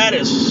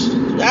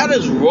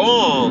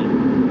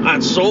wrong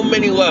on so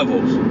many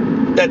levels.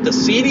 That the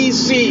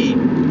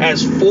CDC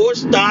has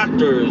forced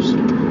doctors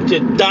to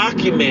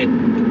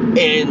document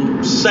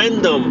and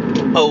send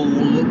them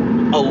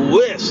a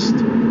list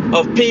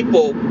of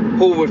people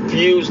who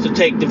refuse to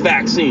take the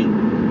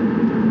vaccine.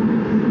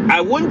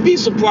 I wouldn't be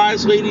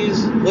surprised,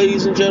 ladies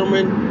and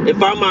gentlemen,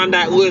 if I'm on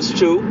that list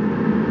too.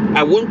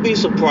 I wouldn't be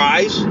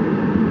surprised,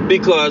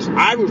 because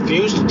I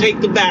refuse to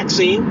take the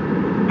vaccine.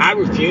 I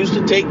refuse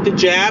to take the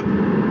jab.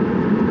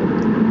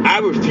 I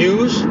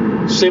refuse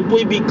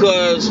simply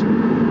because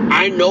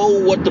I know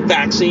what the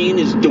vaccine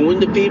is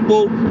doing to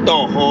people,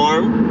 the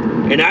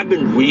harm. And I've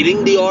been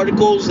reading the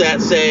articles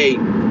that say,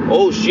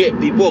 oh shit,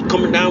 people are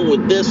coming down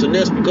with this and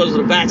this because of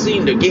the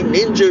vaccine. They're getting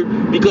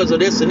injured because of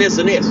this and this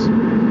and this.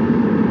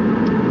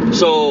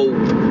 So,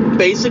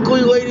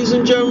 basically, ladies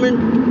and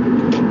gentlemen,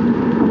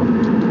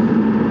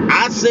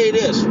 I say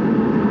this.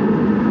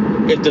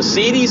 If the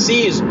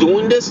CDC is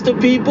doing this to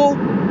people,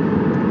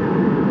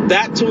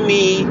 that to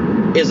me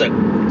is a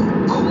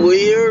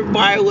clear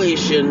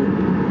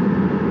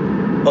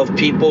violation of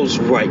people's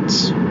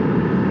rights.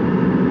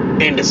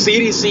 And the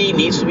CDC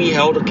needs to be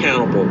held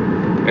accountable.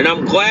 And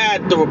I'm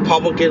glad the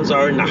Republicans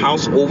are in the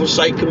House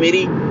Oversight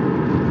Committee,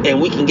 and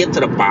we can get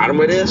to the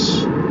bottom of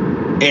this.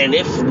 And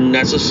if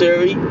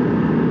necessary,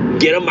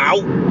 get them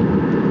out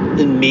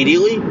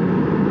immediately.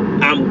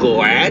 I'm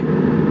glad.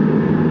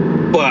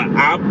 But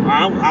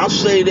I'll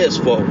say this,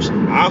 folks.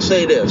 I'll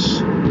say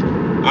this.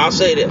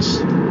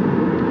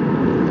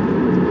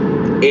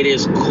 It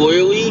is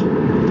clearly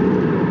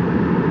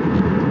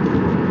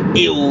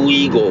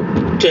illegal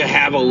to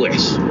have a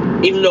list.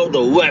 Even though the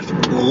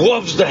left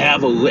loves to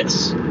have a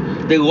list.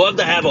 They love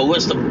to have a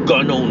list of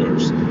gun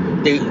owners.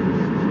 They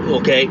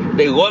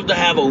love to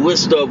have a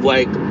list of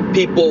like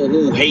people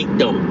who hate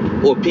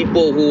them, or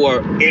people who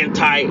are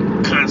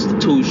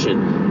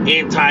anti-constitution,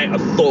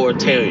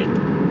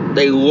 anti-authoritarian.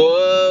 They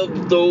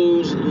love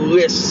those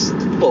lists,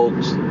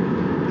 folks.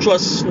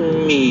 Trust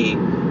me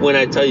when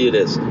I tell you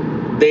this.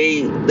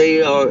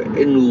 They are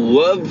in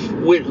love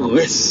with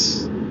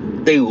lists.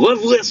 They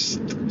love lists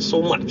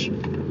so much.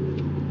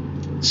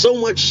 So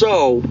much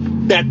so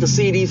that the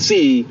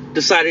CDC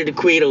decided to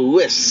create a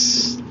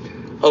list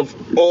of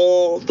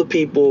all the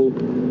people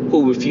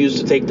who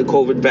refuse to take the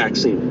COVID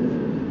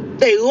vaccine.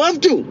 They love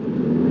to.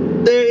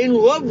 They're in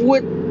love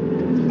with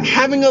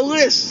having a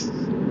list.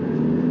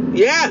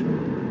 Yeah.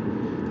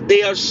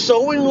 They are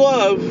so in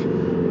love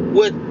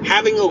with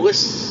having a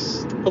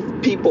list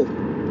of people.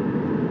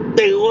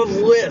 They love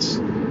lists.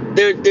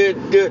 They're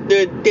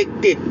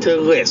addicted to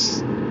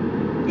lists.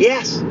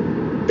 Yes,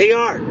 they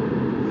are.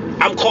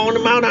 I'm calling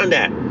them out on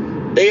that.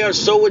 They are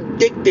so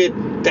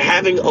addicted to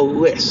having a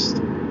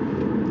list.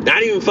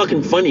 Not even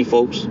fucking funny,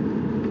 folks.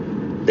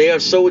 They are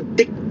so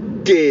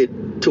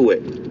addicted to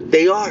it.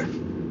 They are.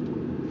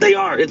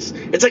 It's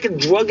like a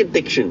drug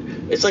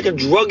addiction. It's like a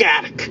drug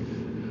addict.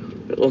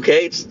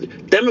 Okay?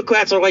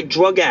 Democrats are like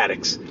drug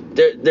addicts.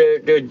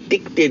 They're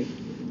addicted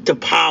to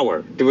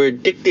power. They're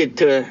addicted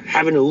to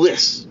having a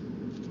list.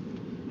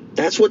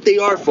 That's what they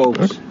are,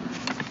 folks.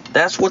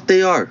 That's what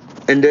they are.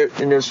 And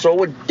they're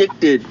so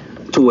addicted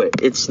to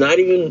it. It's not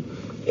even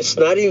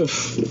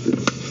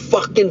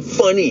fucking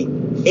funny.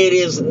 It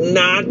is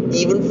not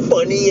even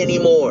funny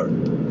anymore.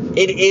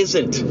 It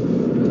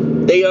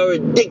isn't. They are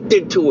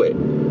addicted to it.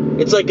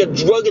 It's like a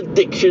drug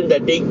addiction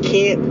that they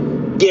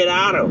can't get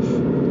out of.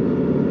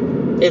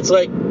 It's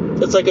like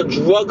a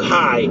drug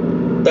high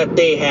that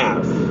they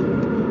have.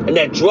 And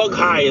that drug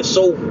high is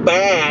so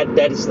bad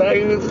that it's not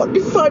even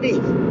fucking funny.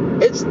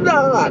 It's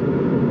not.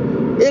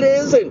 It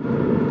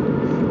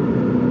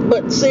isn't.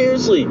 But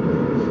seriously,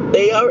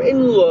 they are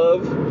in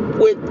love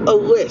with a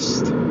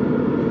list.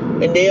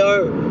 And they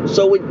are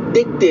so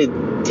addicted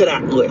to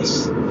that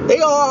list.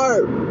 They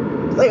are.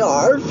 They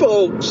are,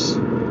 folks.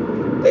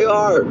 They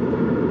are.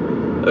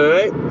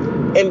 Alright?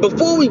 And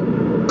before we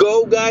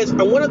go, guys,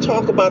 I want to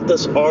talk about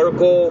this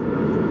article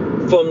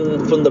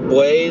from The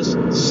Blaze.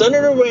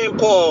 Senator Rand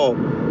Paul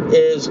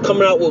is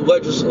coming out with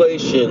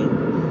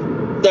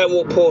legislation that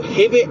will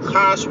prohibit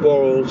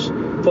hospitals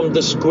from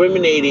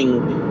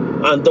discriminating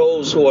on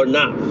those who are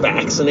not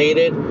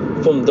vaccinated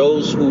from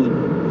those who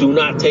do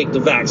not take the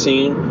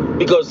vaccine,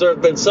 because there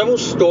have been several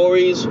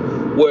stories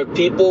where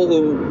people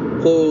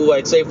who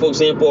like, say, for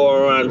example,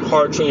 are on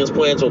heart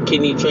transplants or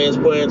kidney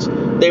transplants,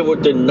 they were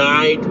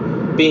denied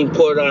being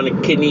put on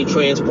a kidney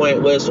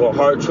transplant list or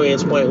heart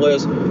transplant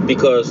list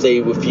because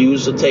they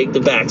refused to take the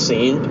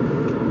vaccine.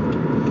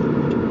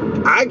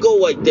 I go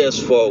like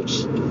this,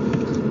 folks.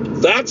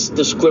 That's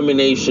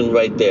discrimination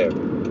right there.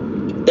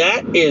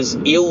 That is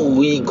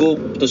illegal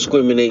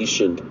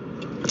discrimination.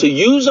 To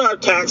use our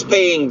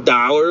tax-paying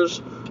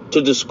dollars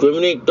to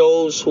discriminate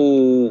those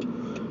who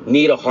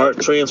need a heart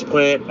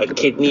transplant, a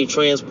kidney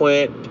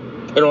transplant,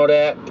 and all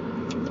that,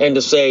 and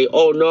to say,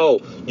 oh no,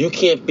 you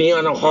can't be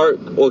on a heart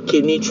or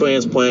kidney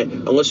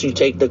transplant unless you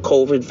take the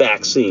COVID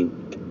vaccine.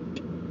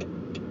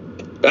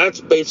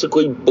 That's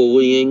basically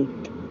bullying.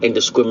 and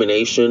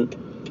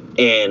discrimination.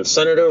 And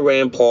Senator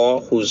Rand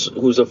Paul,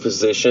 who's a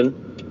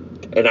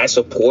physician, and I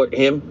support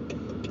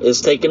him,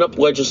 is taking up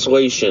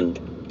legislation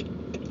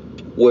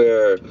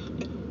where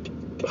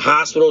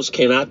hospitals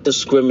cannot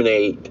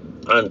discriminate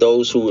on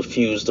those who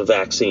refuse the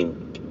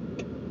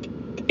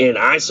vaccine. And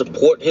I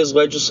support his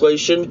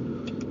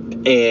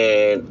legislation.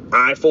 And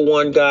I, for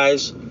one,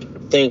 guys,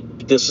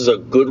 think this is a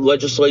good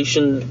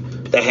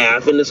legislation to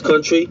have in this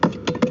country.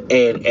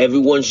 And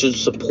everyone should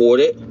support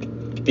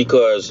it,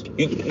 because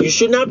you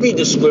should not be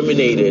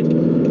discriminated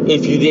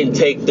if you didn't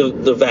take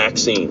the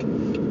vaccine.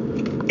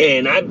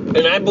 And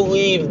I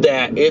believe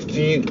that if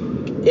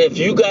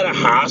you got a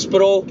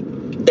hospital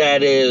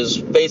that is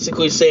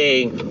basically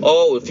saying,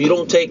 oh, if you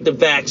don't take the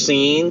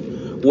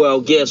vaccine,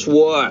 well, guess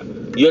what?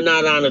 You're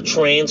not on a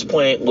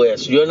transplant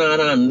list. You're not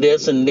on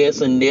this and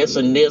this and this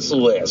and this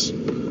list.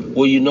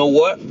 Well, you know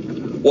what?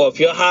 Well, if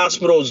your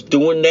hospital's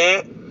doing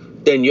that,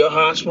 then your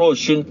hospital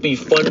shouldn't be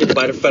funded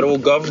by the federal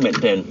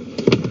government.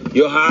 Then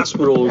your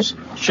hospitals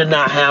should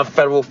not have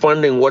federal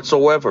funding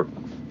whatsoever.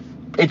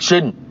 It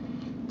shouldn't.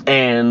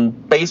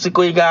 And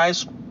basically,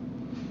 guys,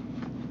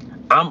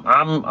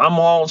 I'm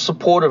all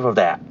supportive of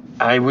that.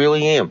 I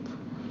really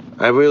am.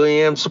 I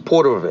really am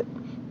supportive of it.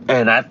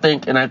 And I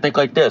think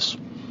like this.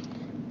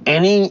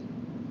 Any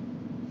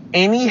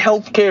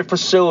healthcare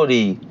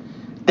facility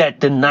that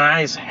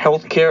denies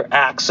healthcare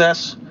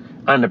access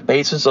on the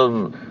basis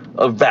of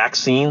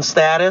vaccine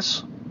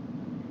status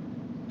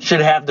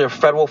should have their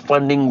federal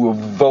funding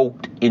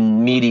revoked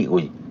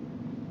immediately.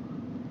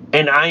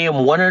 And I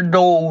am one of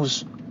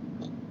those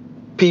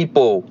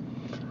people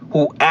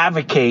who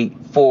advocate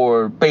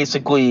for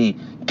basically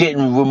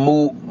getting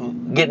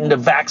the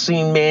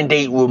vaccine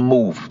mandate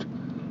removed.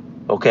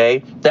 Okay?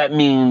 That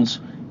means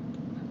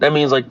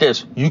like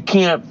this. You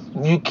can't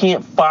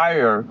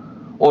fire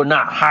or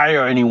not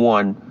hire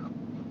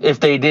anyone if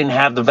they didn't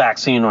have the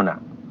vaccine or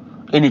not.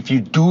 And if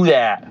you do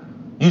that,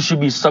 you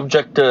should be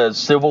subject to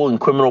civil and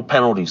criminal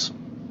penalties.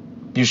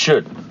 You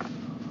should.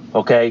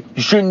 Okay?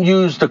 You shouldn't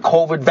use the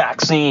COVID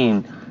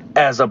vaccine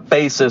as a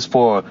basis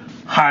for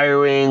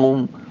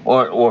hiring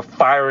or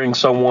firing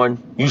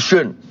someone. You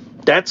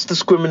shouldn't. That's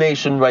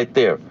discrimination right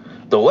there.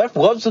 The left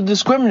loves to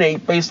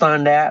discriminate based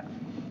on that.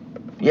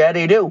 Yeah,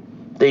 they do.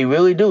 They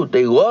really do.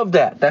 They love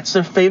that. That's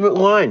their favorite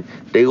line.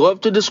 They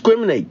love to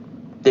discriminate.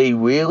 They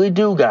really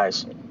do,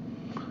 guys.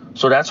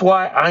 So that's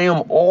why I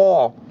am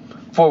all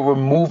for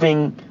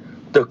removing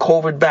the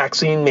COVID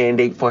vaccine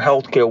mandate for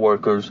healthcare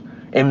workers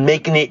and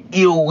making it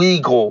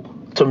illegal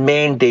to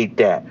mandate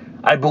that.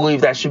 I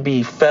believe that should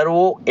be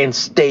federal and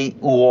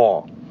state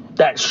law.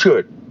 That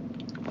should.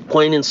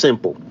 Plain and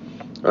simple.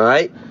 All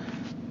right?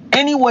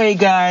 Anyway,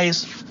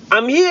 guys,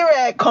 I'm here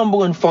at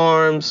Cumberland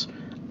Farms.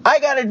 I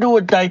got to do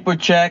a diaper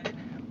check.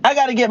 I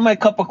got to get my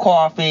cup of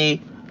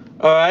coffee.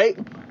 All right?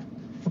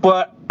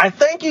 But I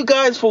thank you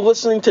guys for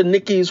listening to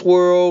Nikki's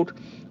World.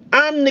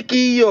 I'm Nikki,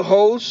 your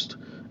host.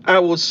 I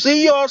will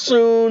see y'all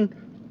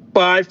soon.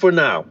 Bye for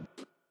now.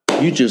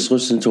 You just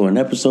listened to an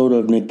episode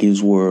of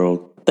Nikki's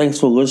World. Thanks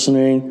for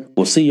listening.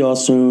 We'll see y'all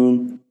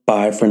soon.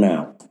 Bye for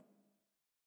now.